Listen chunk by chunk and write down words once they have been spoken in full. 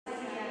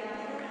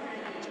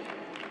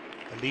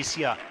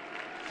Alessia,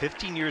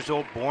 15 years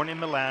old, born in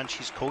Milan.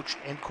 She's coached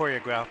and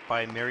choreographed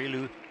by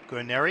Marilu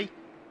Guarneri.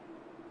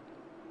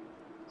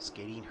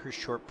 Skating her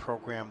short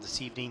program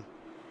this evening.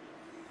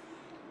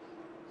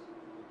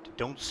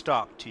 Don't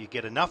Stop Till You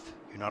Get Enough,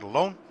 You're Not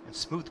Alone, and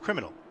Smooth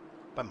Criminal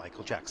by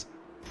Michael Jackson.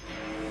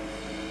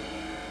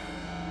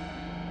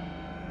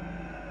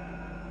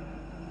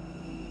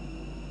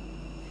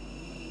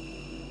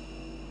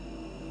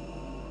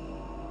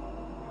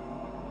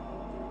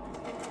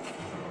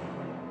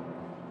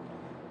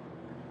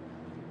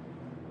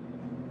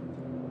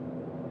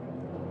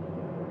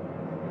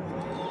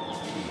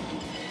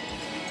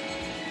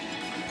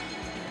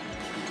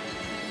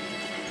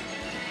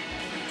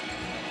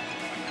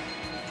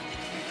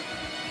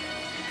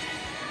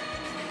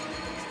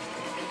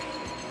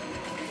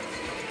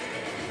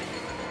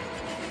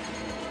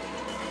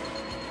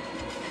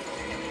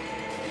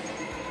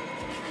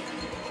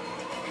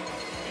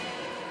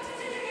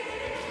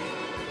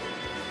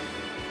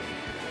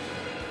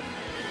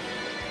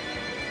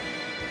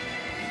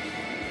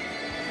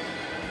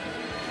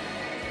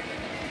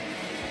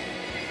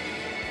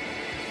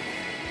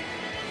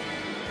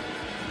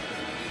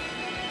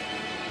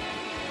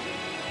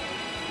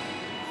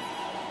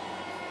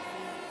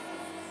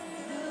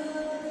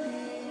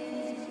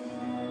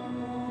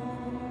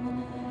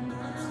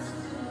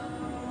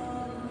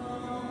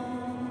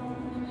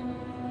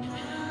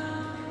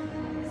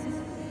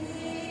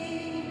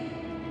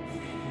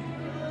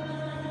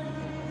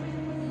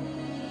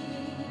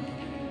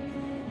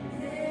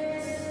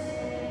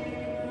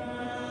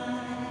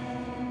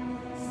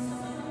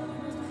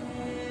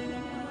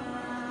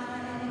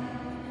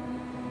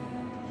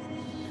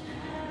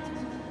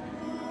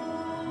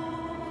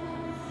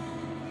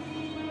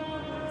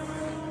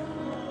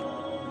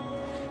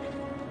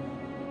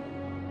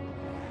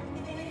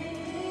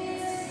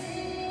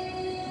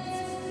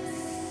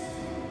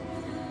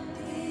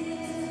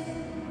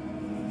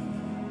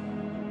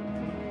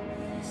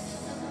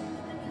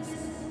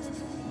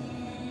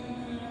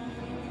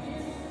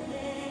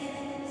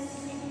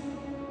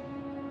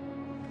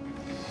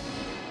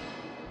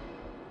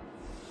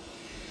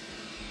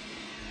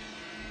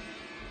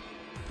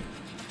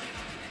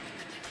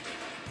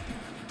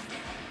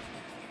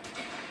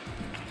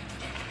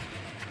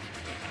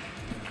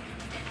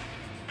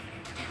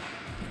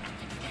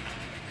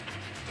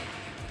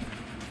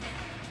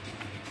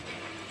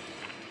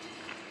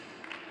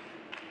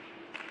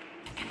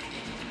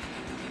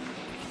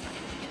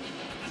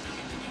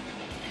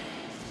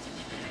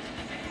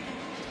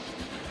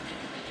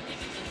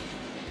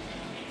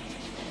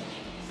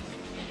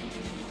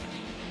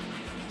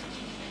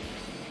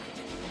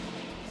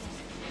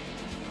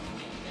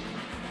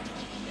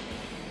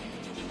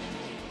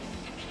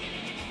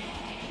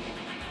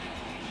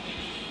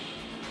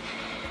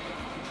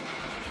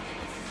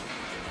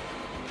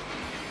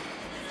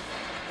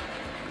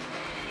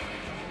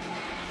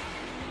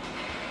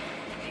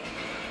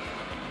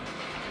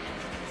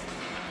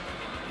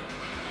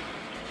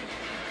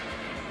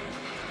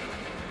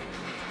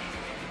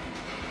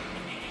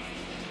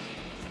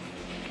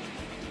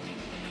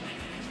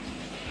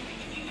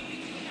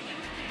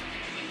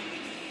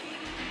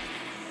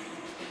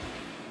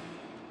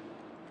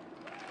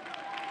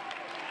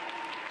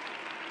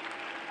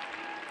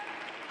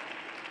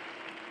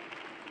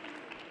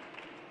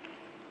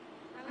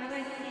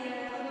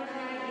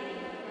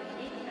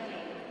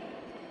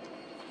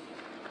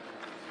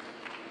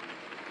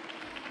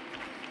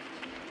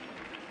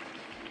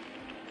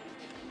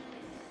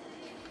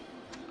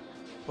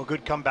 Well,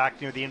 good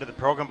comeback near the end of the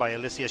program by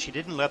Alessia. She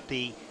didn't let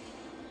the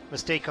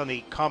mistake on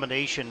the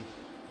combination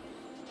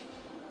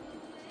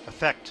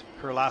affect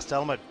her last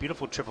element.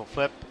 Beautiful triple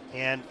flip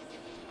and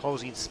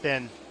closing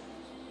spin.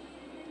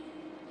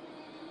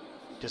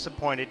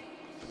 Disappointed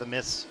for the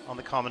miss on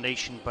the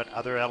combination, but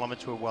other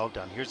elements were well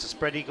done. Here's the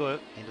spread eagle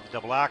into the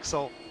double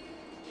axel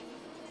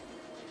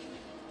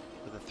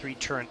with a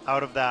 3-turn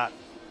out of that.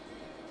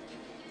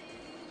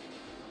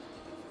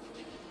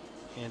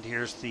 And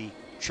here's the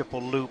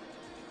triple loop.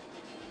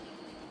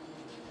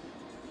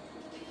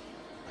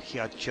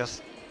 Yeah,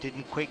 just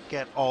didn't quite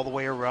get all the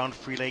way around.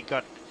 Free leg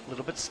got a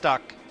little bit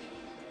stuck.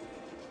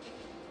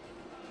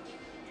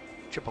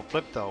 Triple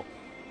flip though.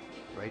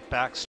 Right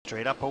back,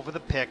 straight up over the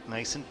pick,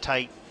 nice and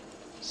tight.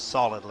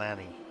 Solid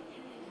landing.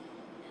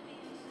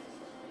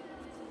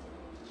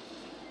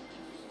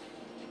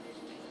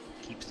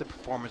 Keeps the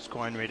performance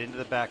going right into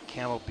the back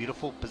camel.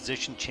 Beautiful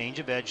position, change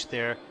of edge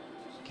there.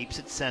 Keeps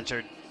it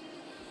centered.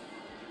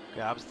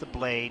 Grabs the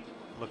blade.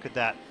 Look at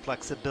that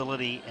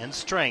flexibility and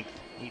strength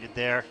needed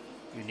there.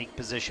 Unique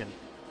position.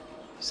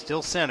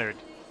 Still centered.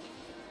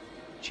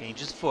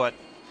 Changes foot.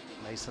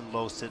 Nice and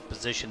low sit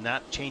position.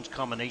 That change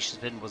combination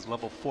spin was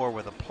level 4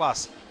 with a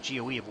plus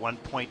GOE of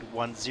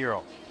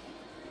 1.10.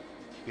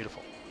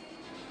 Beautiful.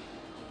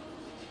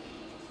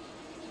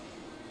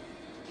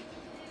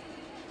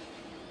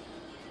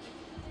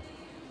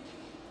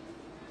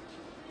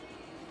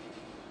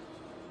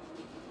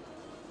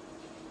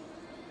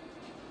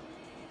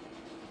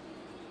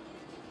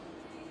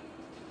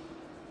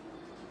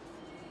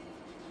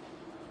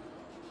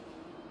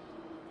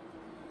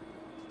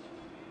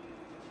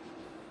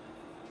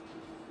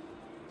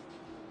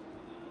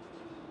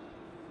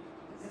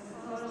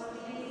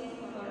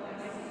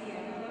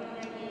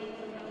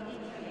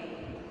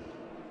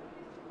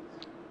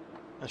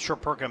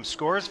 short program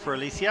scores for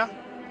Alessia.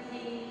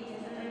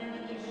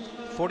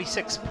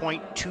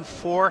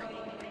 46.24.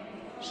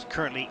 She's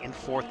currently in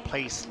 4th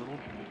place. A little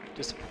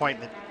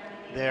disappointment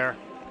there.